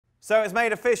So it's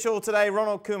made official today.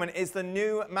 Ronald Koeman is the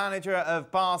new manager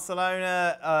of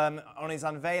Barcelona. On his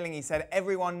unveiling, he said,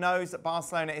 "Everyone knows that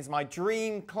Barcelona is my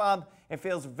dream club. It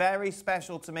feels very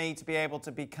special to me to be able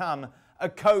to become a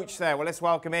coach there." Well, let's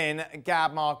welcome in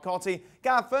Gab Marcotti.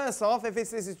 Gab, first off, if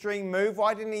this is his dream move,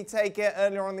 why didn't he take it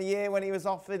earlier on in the year when he was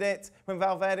offered it when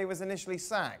Valverde was initially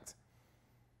sacked?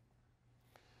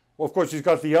 Well, of course, he's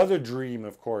got the other dream,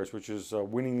 of course, which is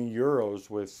winning the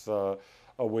Euros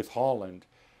with Holland.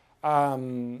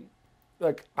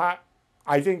 Look,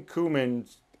 I think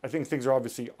Koeman, I think things are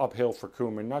obviously uphill for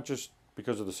Koeman, not just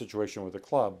because of the situation with the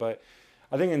club, but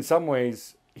I think in some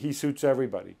ways he suits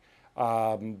everybody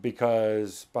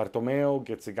because Bartomeu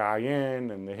gets a guy in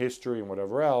and the history and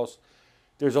whatever else.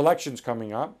 There's elections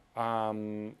coming up.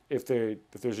 If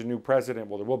there's a new president,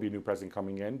 well, there will be a new president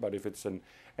coming in, but if it's an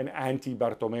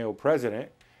anti-Bartomeu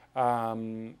president,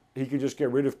 he could just get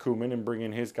rid of Koeman and bring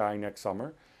in his guy next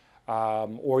summer.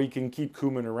 Or he can keep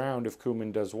Koeman around if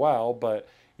Koeman does well, but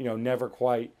never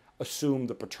quite assume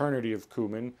the paternity of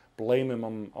Koeman, blame him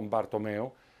on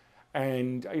Bartomeu.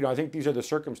 And I think these are the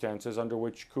circumstances under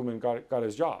which Koeman got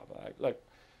his job. Like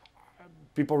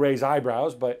people raise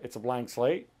eyebrows, but it's a blank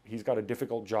slate. He's got a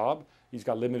difficult job. He's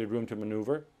got limited room to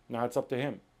maneuver. Now it's up to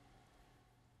him.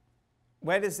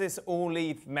 Where does this all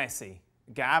leave Messi?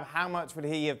 Gab, how much would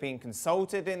he have been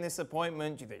consulted in this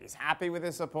appointment? Do you think he's happy with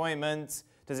this appointment?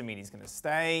 Does it mean he's going to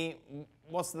stay?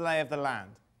 What's the lay of the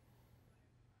land?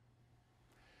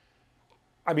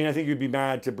 I mean, I think you'd be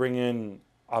mad to bring in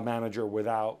a manager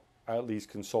without at least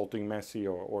consulting Messi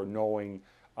or knowing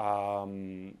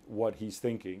what he's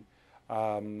thinking.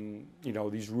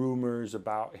 These rumors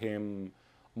about him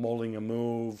mulling a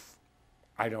move,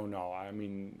 I don't know. I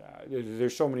mean,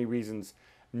 there's so many reasons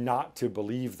not to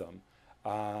believe them.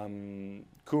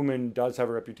 Koeman does have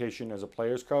a reputation as a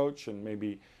player's coach, and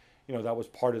maybe that was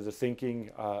part of the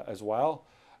thinking as well.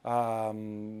 But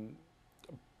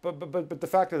the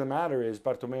fact of the matter is,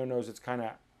 Bartomeu knows it's kind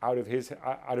of out of his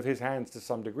hands to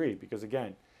some degree, because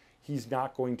again, he's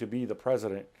not going to be the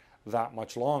president that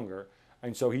much longer,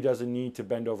 and so he doesn't need to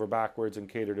bend over backwards and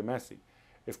cater to Messi.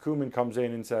 If Koeman comes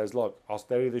in and says, "Look, I'll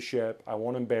steady the ship. I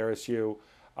won't embarrass you.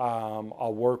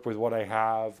 I'll work with what I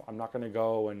have. I'm not going to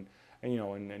go and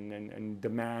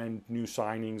demand new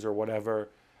signings or whatever.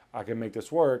 I can make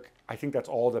this work." I think that's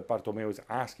all that Bartomeu is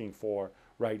asking for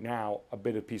right now, a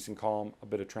bit of peace and calm, a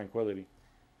bit of tranquility.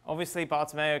 Obviously,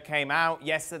 Bartomeu came out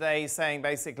yesterday saying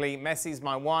basically, Messi's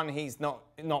my one, he's not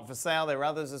for sale. There are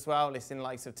others as well, listing the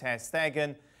likes of Ter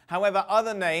Stegen. However,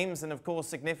 other names, and of course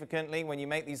significantly, when you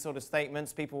make these sort of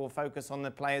statements, people will focus on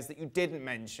the players that you didn't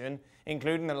mention,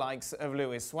 including the likes of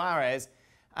Luis Suarez.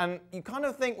 And you kind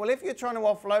of think, well, if you're trying to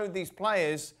offload these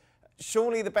players,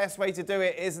 surely the best way to do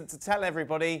it isn't to tell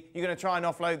everybody you're going to try and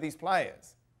offload these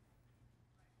players.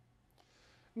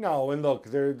 No, and look,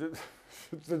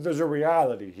 there's a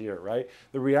reality here, right?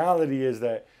 The reality is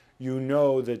that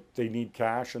that they need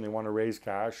cash and they want to raise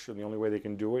cash, and the only way they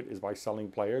can do it is by selling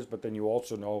players. But then you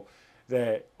also know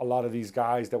that a lot of these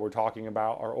guys that we're talking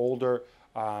about are older.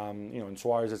 In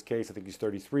Suarez's case, I think he's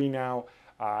 33 now.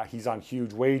 He's on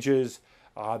huge wages.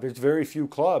 There's very few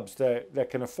clubs that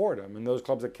can afford him, and those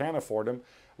clubs that can afford him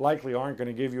likely aren't going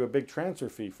to give you a big transfer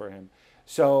fee for him.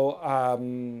 So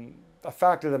the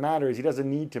fact of the matter is he doesn't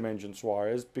need to mention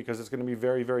Suarez, because it's going to be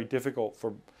very, very difficult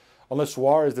unless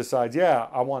Suarez decides, yeah,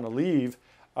 I want to leave,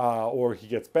 or he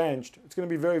gets benched, it's going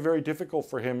to be very, very difficult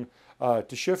for him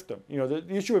to shift him.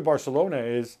 The issue with Barcelona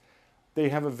is they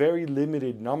have a very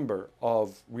limited number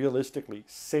of realistically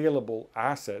saleable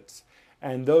assets.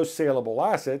 And those saleable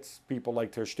assets, people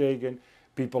like Ter Stegen,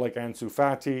 people like Ansu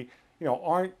Fati,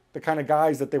 aren't the kind of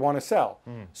guys that they want to sell.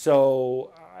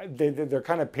 So they're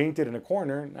kind of painted in a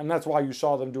corner, and that's why you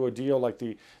saw them do a deal like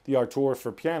the Artur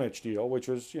for Pjanic deal, which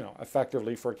was,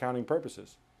 effectively for accounting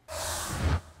purposes.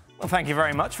 Well, thank you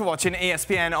very much for watching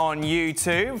ESPN on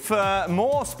YouTube. For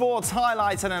more sports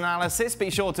highlights and analysis,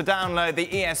 be sure to download the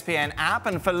ESPN app.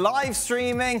 And for live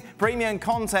streaming, premium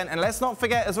content, and let's not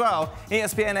forget as well,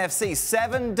 ESPN FC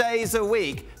 7 days a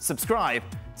week. Subscribe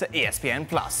to ESPN+.